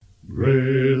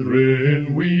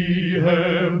Brethren, we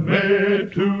have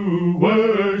met to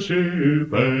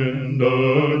worship and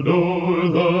adore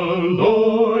the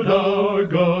Lord our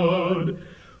God.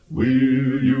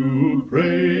 Will you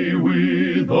pray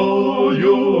with all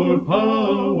your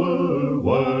power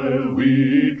while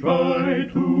we try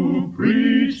to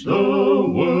preach the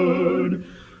word?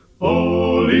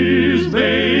 All is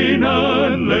vain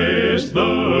unless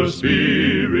the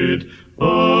Spirit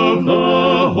of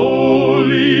the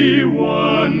Holy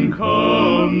One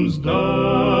comes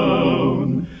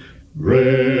down.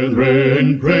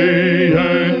 Brethren, pray,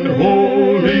 and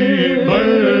holy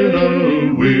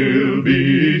manna will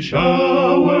be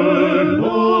showered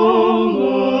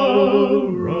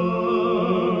all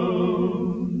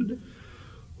around.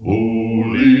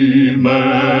 Holy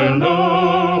manna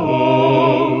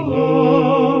all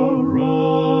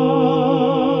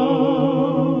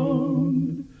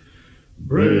around.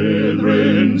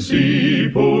 Brethren, see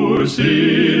poor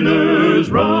sinners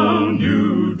round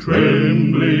you,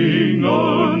 trembling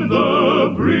on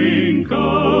the brink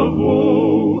of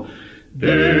woe.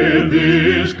 Death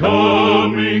is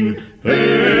coming,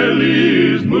 hell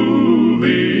is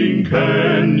moving.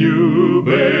 Can you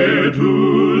bear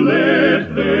to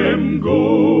let them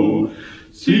go?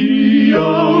 See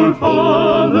our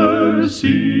fathers,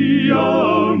 see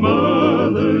our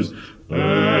mothers,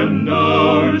 and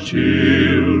our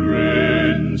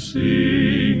children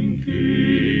sinking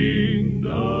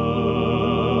down.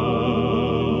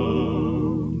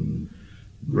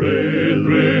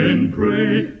 Brethren,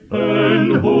 pray,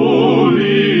 and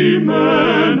holy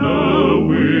manna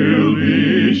will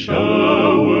be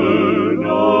showered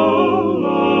all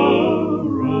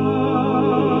around.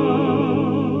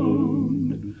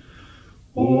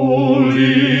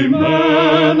 Holy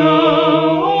manna all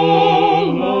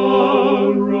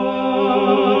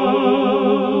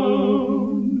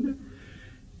around.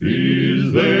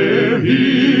 Is there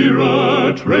here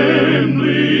a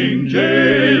trembling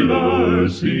jailer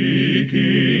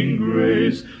seeking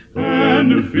grace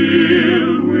and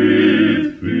filled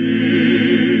with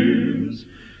fears?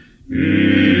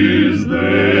 Is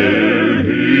there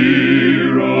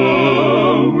here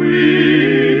a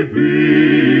weeping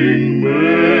Mary,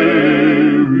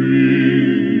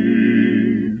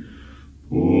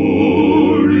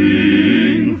 pouring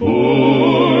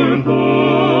forth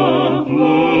a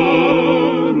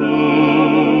flood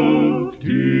of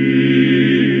tears?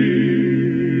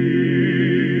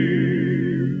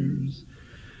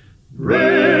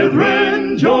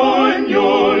 Brethren, join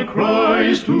your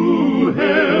cries to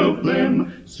help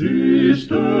them.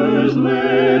 Sisters,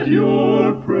 let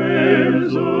your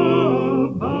prayers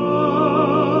abound.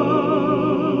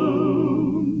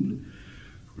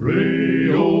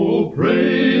 Pray, oh,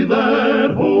 pray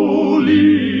that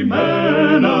holy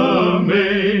manna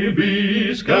may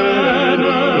be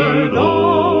scattered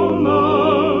all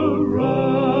around.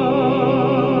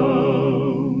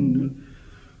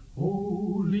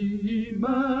 Holy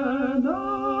manna,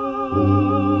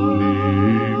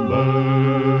 holy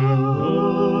manna,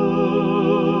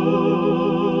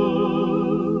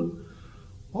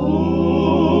 all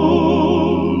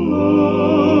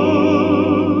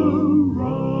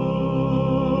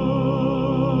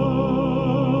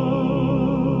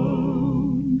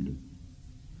around.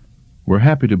 We're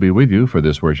happy to be with you for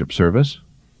this worship service.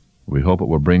 We hope it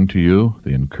will bring to you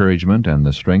the encouragement and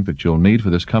the strength that you'll need for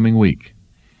this coming week.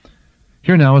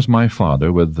 Here now is my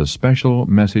father with the special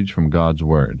message from God's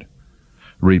Word.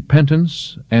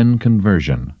 Repentance and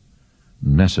conversion,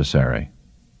 necessary.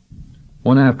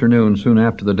 One afternoon, soon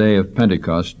after the day of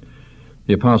Pentecost,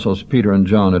 the apostles Peter and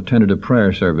John attended a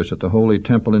prayer service at the Holy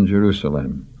Temple in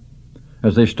Jerusalem.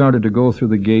 As they started to go through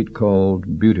the gate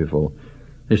called Beautiful,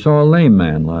 they saw a lame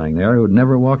man lying there who had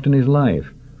never walked in his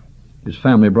life. His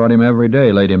family brought him every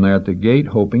day, laid him there at the gate,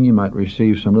 hoping he might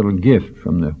receive some little gift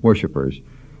from the worshippers.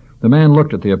 The man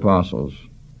looked at the apostles,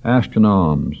 asked an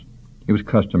alms. It was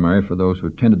customary for those who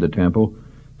attended the temple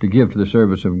to give to the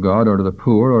service of God or to the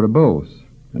poor or to both.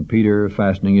 And Peter,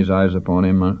 fastening his eyes upon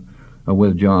him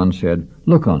with John, said,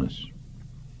 "Look on us."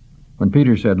 When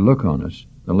Peter said, "Look on us,"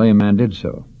 the lame man did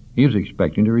so. He was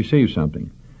expecting to receive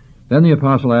something. Then the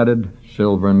apostle added,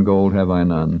 "Silver and gold have I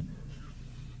none,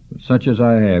 but such as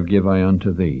I have give I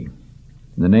unto thee.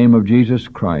 In the name of Jesus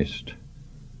Christ,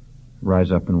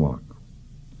 rise up and walk."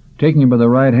 Taking him by the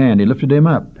right hand, he lifted him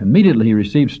up. Immediately he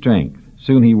received strength.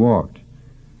 Soon he walked,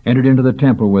 entered into the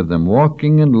temple with them,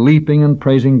 walking and leaping and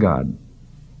praising God.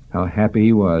 How happy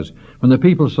he was. When the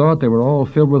people saw it, they were all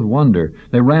filled with wonder.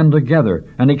 They ran together,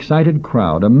 an excited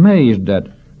crowd, amazed at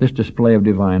this display of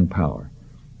divine power.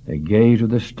 They gazed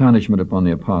with astonishment upon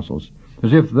the apostles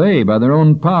as if they, by their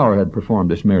own power, had performed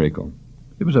this miracle.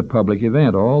 It was a public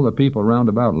event. All the people round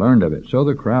about learned of it, so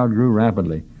the crowd grew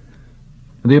rapidly.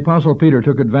 The Apostle Peter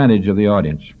took advantage of the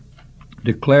audience,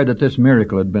 declared that this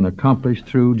miracle had been accomplished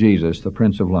through Jesus, the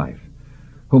Prince of Life,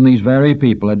 whom these very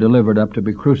people had delivered up to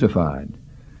be crucified,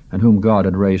 and whom God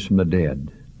had raised from the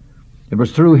dead. It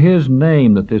was through his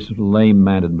name that this lame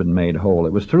man had been made whole.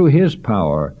 It was through his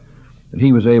power that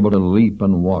he was able to leap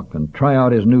and walk and try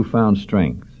out his newfound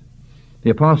strength. The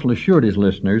apostle assured his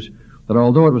listeners that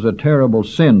although it was a terrible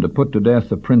sin to put to death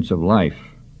the Prince of Life,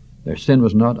 their sin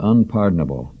was not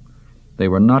unpardonable. They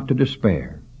were not to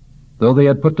despair. Though they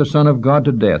had put the Son of God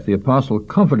to death, the apostle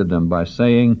comforted them by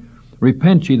saying,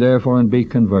 "Repent ye therefore and be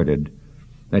converted,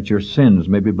 that your sins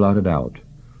may be blotted out,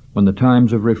 when the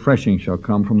times of refreshing shall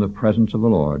come from the presence of the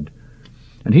Lord.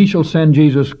 And he shall send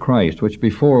Jesus Christ, which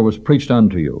before was preached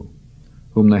unto you,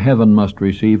 whom the heaven must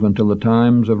receive until the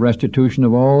times of restitution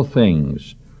of all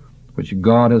things, which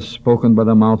God hath spoken by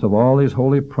the mouth of all his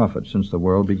holy prophets since the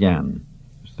world began."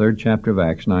 It's 3rd chapter of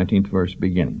Acts, 19th verse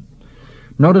beginning.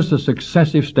 Notice the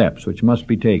successive steps which must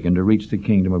be taken to reach the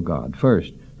kingdom of God.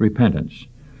 First, repentance.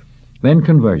 Then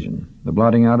conversion, the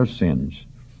blotting out of sins.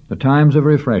 The times of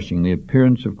refreshing, the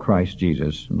appearance of Christ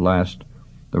Jesus. And last,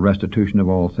 the restitution of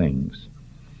all things.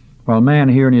 While man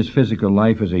here in his physical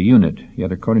life is a unit,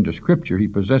 yet according to Scripture he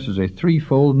possesses a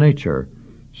threefold nature: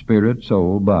 spirit,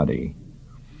 soul, body.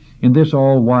 In this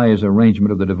all-wise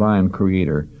arrangement of the divine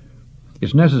Creator,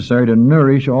 it's necessary to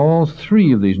nourish all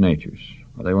three of these natures,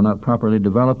 or they will not properly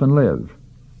develop and live.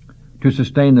 To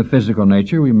sustain the physical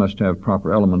nature, we must have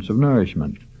proper elements of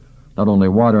nourishment. Not only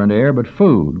water and air, but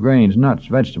food, grains, nuts,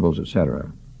 vegetables,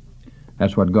 etc.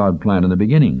 That's what God planned in the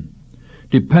beginning.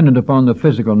 Dependent upon the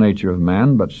physical nature of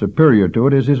man, but superior to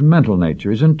it, is his mental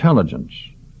nature, his intelligence.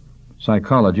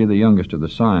 Psychology, the youngest of the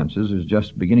sciences, is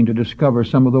just beginning to discover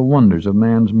some of the wonders of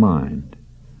man's mind.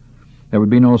 There would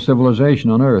be no civilization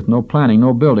on earth, no planning,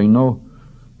 no building, no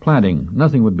planting.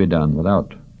 Nothing would be done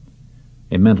without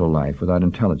a mental life, without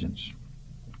intelligence.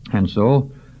 And so,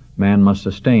 man must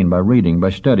sustain by reading, by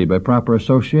study, by proper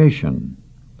association.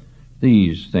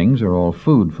 These things are all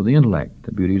food for the intellect,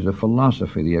 the beauties of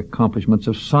philosophy, the accomplishments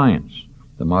of science,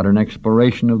 the modern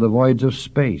exploration of the voids of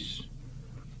space.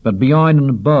 But beyond and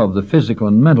above the physical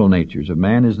and mental natures of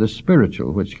man is the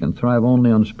spiritual, which can thrive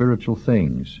only on spiritual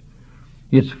things.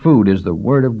 Its food is the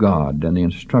Word of God and the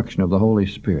instruction of the Holy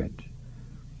Spirit.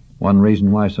 One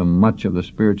reason why so much of the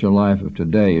spiritual life of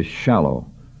today is shallow,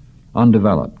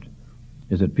 undeveloped,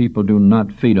 is that people do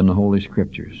not feed on the Holy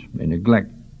Scriptures. They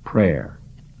neglect prayer,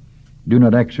 do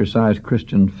not exercise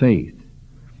Christian faith.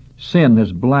 Sin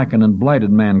has blackened and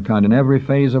blighted mankind in every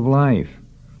phase of life.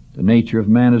 The nature of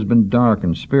man has been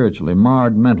darkened spiritually,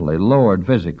 marred mentally, lowered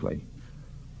physically.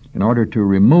 In order to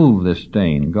remove this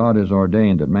stain, God has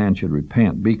ordained that man should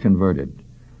repent, be converted,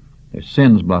 their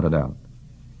sins blotted out.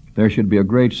 There should be a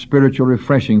great spiritual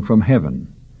refreshing from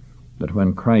heaven, that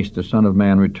when Christ, the Son of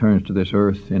Man, returns to this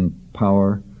earth in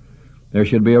power, there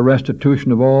should be a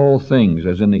restitution of all things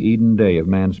as in the Eden day of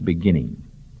man's beginning.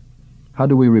 How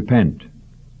do we repent?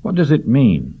 What does it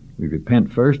mean? We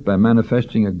repent first by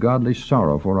manifesting a godly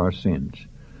sorrow for our sins.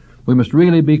 We must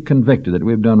really be convicted that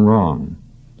we've done wrong.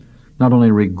 Not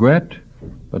only regret,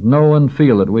 but know and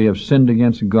feel that we have sinned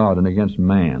against God and against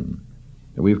man,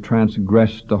 that we've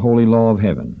transgressed the holy law of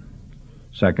heaven.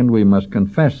 Second, we must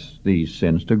confess these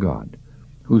sins to God,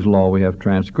 whose law we have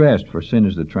transgressed, for sin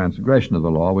is the transgression of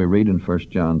the law, we read in 1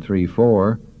 John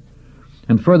 3:4.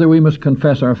 And further, we must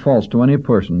confess our faults to any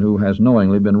person who has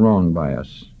knowingly been wronged by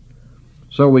us.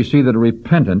 So we see that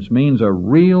repentance means a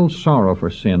real sorrow for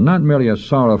sin, not merely a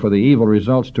sorrow for the evil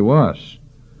results to us,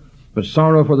 but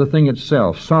sorrow for the thing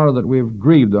itself, sorrow that we have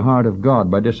grieved the heart of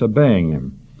God by disobeying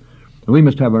Him. And we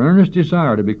must have an earnest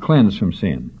desire to be cleansed from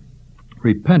sin.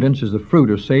 Repentance is the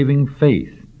fruit of saving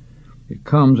faith. It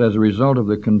comes as a result of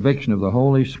the conviction of the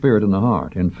Holy Spirit in the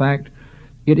heart. In fact,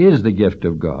 it is the gift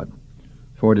of God,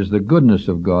 for it is the goodness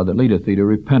of God that leadeth thee to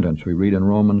repentance, we read in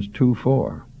Romans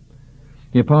 2:4.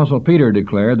 The Apostle Peter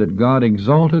declared that God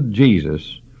exalted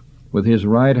Jesus with his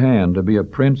right hand to be a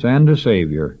prince and a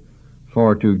savior,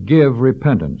 for to give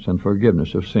repentance and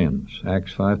forgiveness of sins,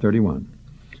 Acts 5:31.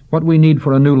 What we need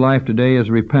for a new life today is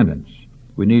repentance.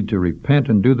 We need to repent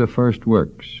and do the first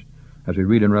works, as we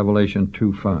read in Revelation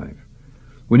 2:5.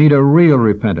 We need a real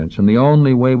repentance, and the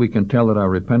only way we can tell that our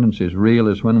repentance is real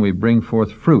is when we bring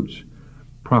forth fruits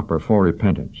proper for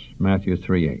repentance, Matthew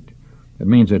 3:8. It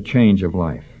means a change of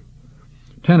life.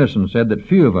 Tennyson said that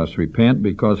few of us repent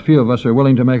because few of us are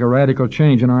willing to make a radical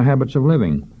change in our habits of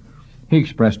living. He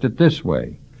expressed it this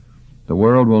way: the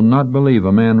world will not believe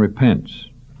a man repents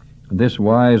This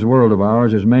wise world of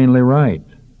ours is mainly right.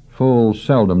 Full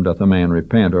seldom doth a man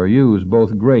repent, or use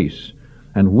both grace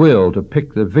and will to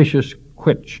pick the vicious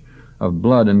quitch of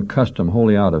blood and custom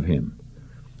wholly out of him,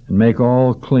 and make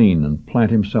all clean and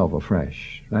plant himself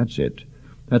afresh. That's it.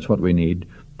 That's what we need,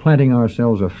 planting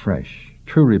ourselves afresh,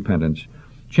 true repentance,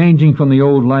 changing from the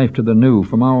old life to the new,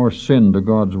 from our sin to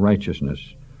God's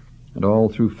righteousness, and all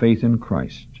through faith in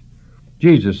Christ.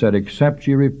 Jesus said, "Except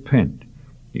ye repent,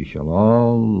 ye shall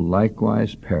all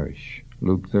likewise perish."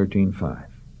 Luke 13:5.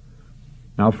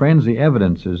 Now, friends, the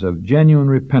evidences of genuine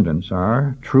repentance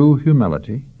are true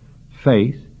humility,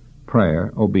 faith,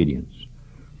 prayer, obedience.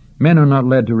 Men are not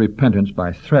led to repentance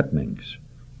by threatenings,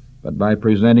 but by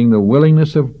presenting the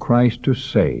willingness of Christ to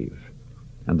save,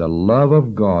 and the love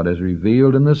of God as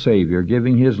revealed in the Savior,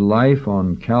 giving his life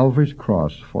on Calvary's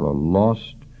cross for a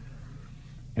lost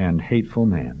and hateful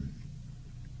man.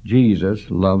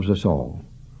 Jesus loves us all.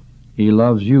 He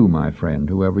loves you, my friend,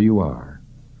 whoever you are.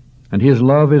 And his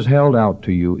love is held out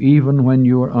to you even when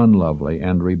you are unlovely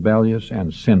and rebellious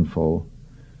and sinful,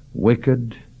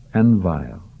 wicked and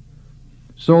vile.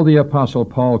 So the Apostle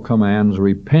Paul commands,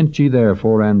 "Repent ye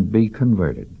therefore and be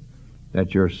converted,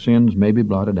 that your sins may be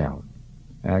blotted out."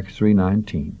 Acts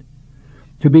 3:19.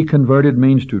 To be converted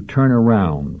means to turn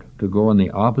around, to go in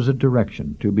the opposite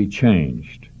direction, to be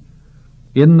changed.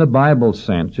 In the Bible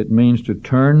sense, it means to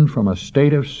turn from a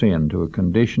state of sin to a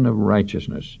condition of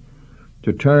righteousness,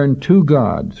 to turn to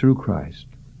God through Christ,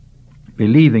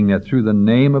 believing that through the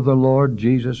name of the Lord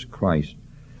Jesus Christ,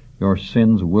 your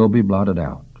sins will be blotted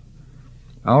out.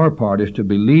 Our part is to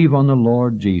believe on the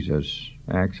Lord Jesus,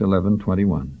 Acts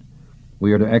 11:21.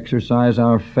 We are to exercise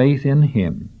our faith in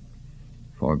him.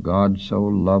 For God so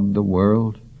loved the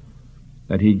world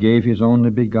that he gave his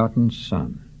only begotten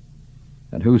Son,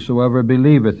 that whosoever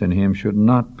believeth in him should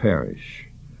not perish,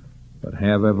 but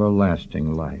have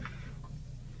everlasting life.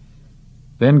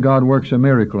 Then God works a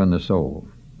miracle in the soul.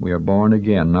 We are born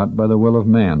again, not by the will of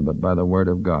man, but by the word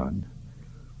of God.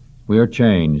 We are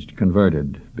changed,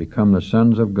 converted, become the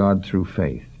sons of God through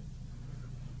faith.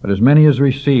 But as many as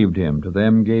received him, to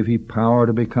them gave he power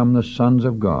to become the sons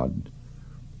of God,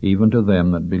 even to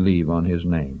them that believe on his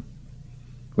name,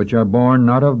 which are born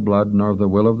not of blood, nor of the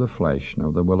will of the flesh, nor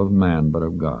of the will of man, but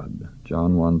of God.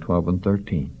 John 1:12 and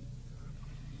 13.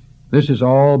 This is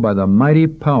all by the mighty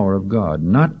power of God,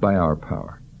 not by our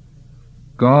power.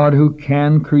 God, who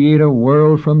can create a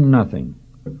world from nothing,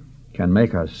 can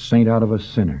make a saint out of a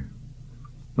sinner.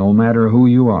 No matter who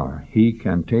you are, he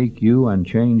can take you and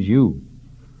change you.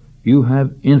 You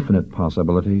have infinite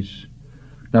possibilities,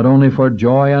 not only for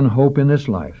joy and hope in this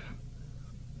life,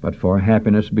 but for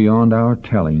happiness beyond our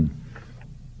telling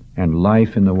and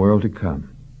life in the world to come.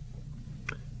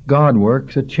 God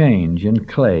works a change in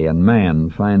clay, and man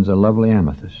finds a lovely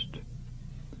amethyst.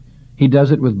 He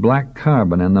does it with black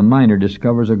carbon, and the miner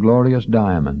discovers a glorious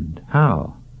diamond.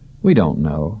 How? We don't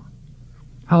know.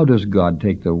 How does God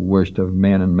take the worst of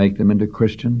men and make them into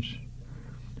Christians?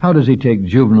 How does he take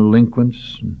juvenile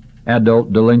delinquents and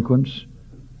adult delinquents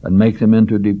and make them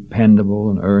into dependable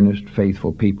and earnest,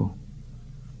 faithful people?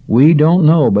 We don't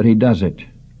know, but he does it.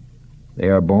 They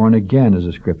are born again, as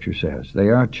the Scripture says. They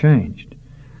are changed.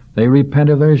 They repent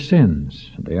of their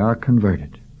sins. They are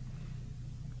converted.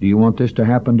 Do you want this to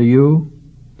happen to you?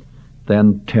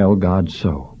 Then tell God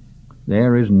so.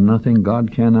 There is nothing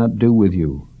God cannot do with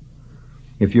you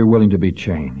if you're willing to be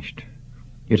changed.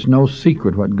 It's no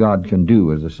secret what God can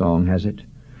do, as the song has it.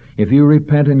 If you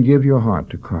repent and give your heart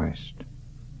to Christ,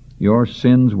 your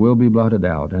sins will be blotted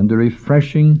out, and the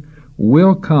refreshing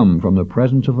will come from the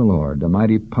presence of the Lord. The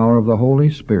mighty power of the Holy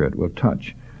Spirit will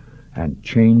touch and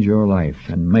change your life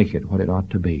and make it what it ought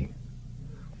to be.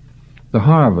 The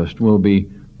harvest will be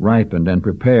ripened and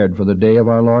prepared for the day of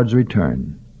our Lord's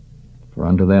return. For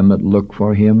unto them that look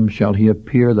for him shall he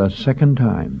appear the second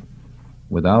time,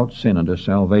 without sin unto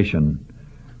salvation.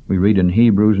 We read in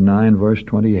Hebrews 9, verse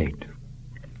 28.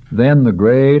 Then the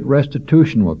great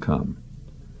restitution will come.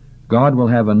 God will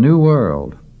have a new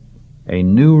world, a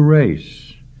new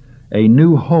race, a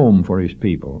new home for his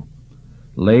people.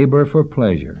 Labor for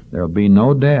pleasure. There'll be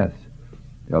no death.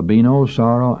 There'll be no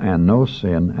sorrow and no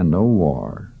sin and no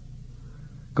war.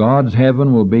 God's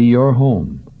heaven will be your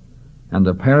home, and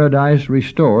the paradise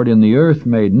restored in the earth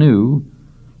made new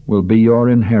will be your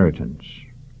inheritance.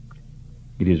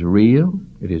 It is real,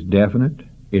 it is definite,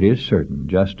 it is certain,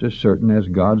 just as certain as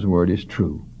God's word is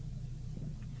true.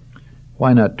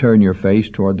 Why not turn your face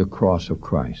toward the cross of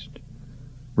Christ,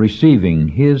 receiving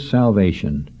his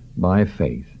salvation by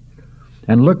faith,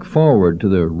 and look forward to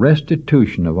the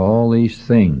restitution of all these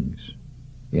things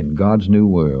in God's new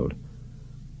world?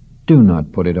 Do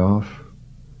not put it off.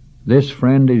 This,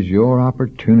 friend, is your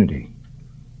opportunity,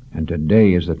 and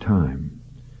today is the time.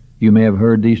 You may have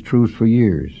heard these truths for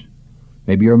years.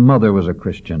 Maybe your mother was a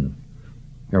Christian,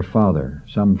 your father,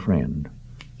 some friend.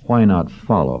 Why not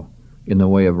follow in the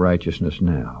way of righteousness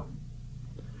now?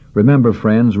 Remember,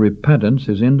 friends, repentance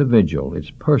is individual. It's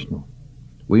personal.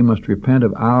 We must repent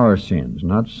of our sins,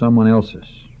 not someone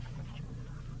else's.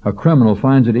 A criminal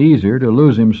finds it easier to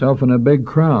lose himself in a big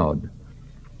crowd.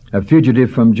 A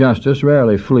fugitive from justice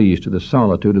rarely flees to the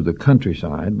solitude of the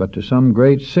countryside, but to some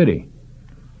great city.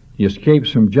 He escapes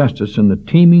from justice in the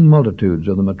teeming multitudes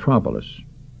of the metropolis.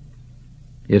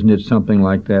 Isn't it something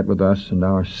like that with us and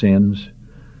our sins?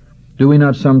 Do we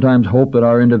not sometimes hope that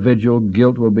our individual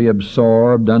guilt will be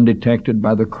absorbed, undetected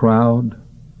by the crowd?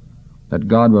 That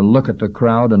God will look at the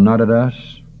crowd and not at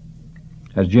us?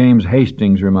 As James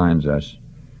Hastings reminds us,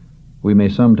 we may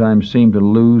sometimes seem to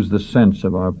lose the sense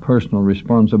of our personal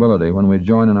responsibility when we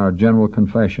join in our general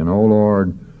confession, "O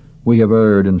Lord, we have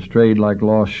erred and strayed like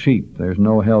lost sheep. There's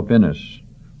no help in us."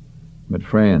 But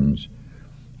friends,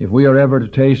 if we are ever to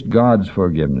taste God's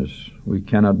forgiveness, we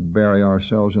cannot bury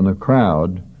ourselves in the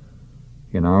crowd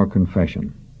in our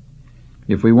confession.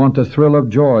 If we want the thrill of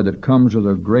joy that comes with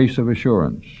the grace of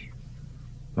assurance,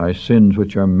 "Thy sins,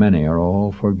 which are many, are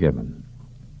all forgiven,"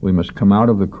 we must come out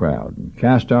of the crowd and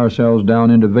cast ourselves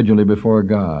down individually before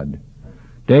God.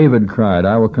 David cried,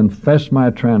 "I will confess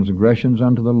my transgressions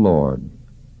unto the Lord."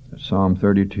 That's Psalm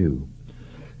 32.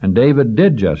 And David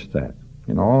did just that,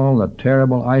 in all the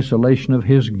terrible isolation of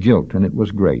his guilt, and it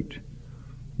was great.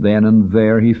 Then and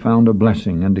there he found a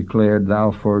blessing and declared, "Thou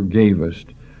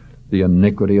forgavest the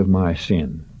iniquity of my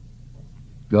sin."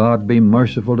 "God be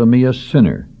merciful to me, a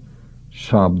sinner,"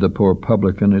 sobbed the poor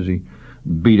publican as he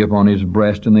beat upon his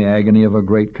breast in the agony of a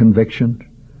great conviction.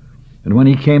 And when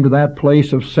he came to that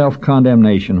place of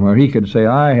self-condemnation where he could say,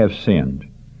 "I have sinned,"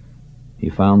 he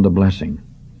found the blessing.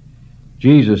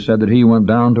 Jesus said that he went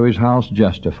down to his house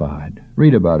justified.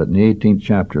 Read about it in the 18th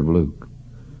chapter of Luke.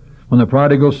 When the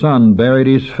prodigal son buried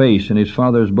his face in his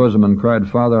father's bosom and cried,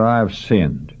 "Father, I have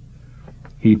sinned,"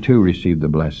 he too received the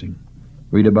blessing.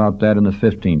 Read about that in the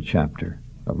 15th chapter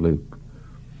of Luke.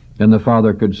 Then the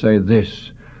father could say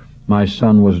this, "My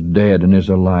son was dead and is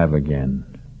alive again.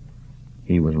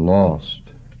 He was lost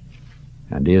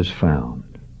and is found."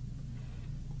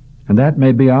 And that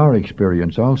may be our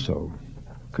experience also.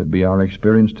 Could be our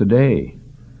experience today,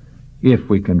 if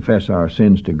we confess our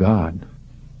sins to God,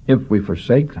 if we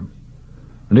forsake them,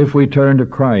 and if we turn to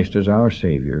Christ as our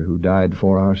Savior who died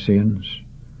for our sins.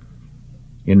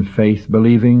 In faith,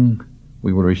 believing,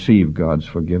 we will receive God's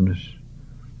forgiveness.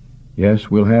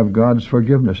 Yes, we'll have God's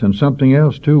forgiveness, and something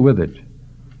else too with it,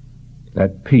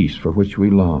 that peace for which we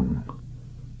long,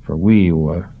 for we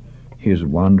were His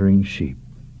wandering sheep.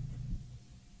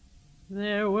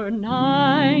 There were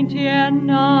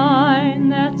 99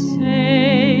 that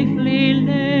safely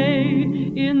lay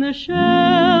in the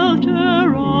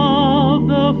shelter of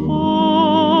the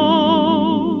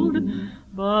fold,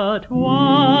 but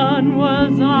one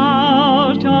was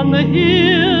out on the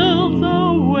hills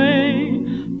away,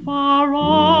 far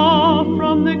off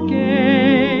from the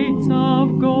gates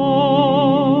of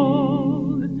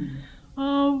gold,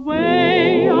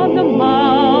 away on the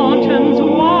mountains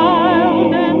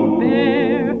wild and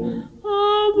bare,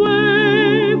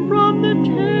 away from the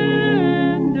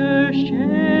tender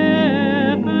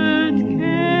shepherd's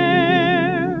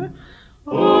care,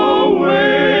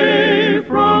 away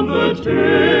from the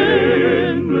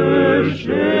tender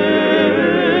shepherd's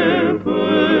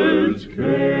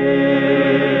care.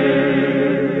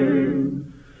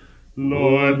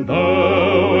 Lord,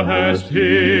 thou hast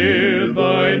hid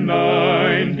thy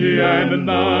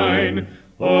 99,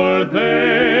 are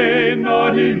they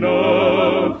not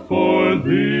enough for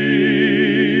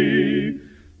thee?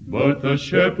 But the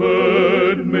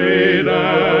shepherd made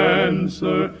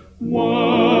answer,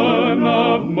 one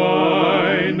of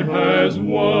mine has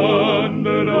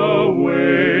wandered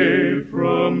away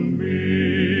from me.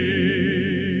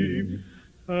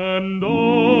 And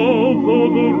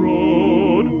although the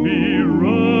road be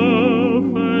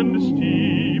rough and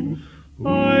steep,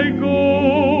 I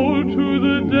go to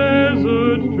the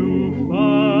desert to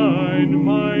find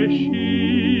my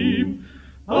sheep.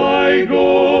 I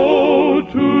go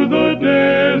to the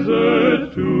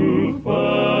desert to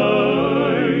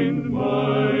find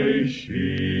my sheep.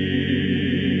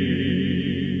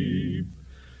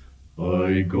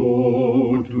 I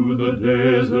go to the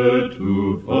desert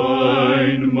to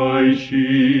find my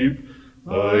sheep.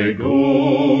 I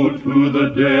go to the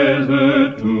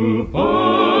desert to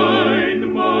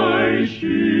find my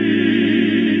sheep.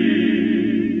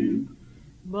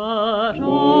 But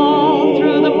all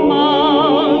through the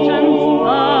mountains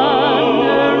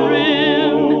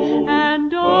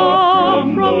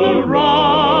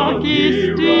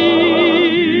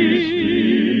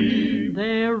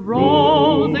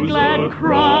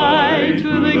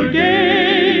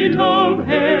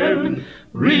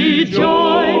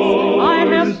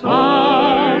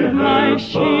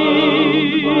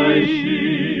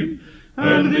sheep,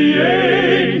 and the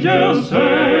angels sang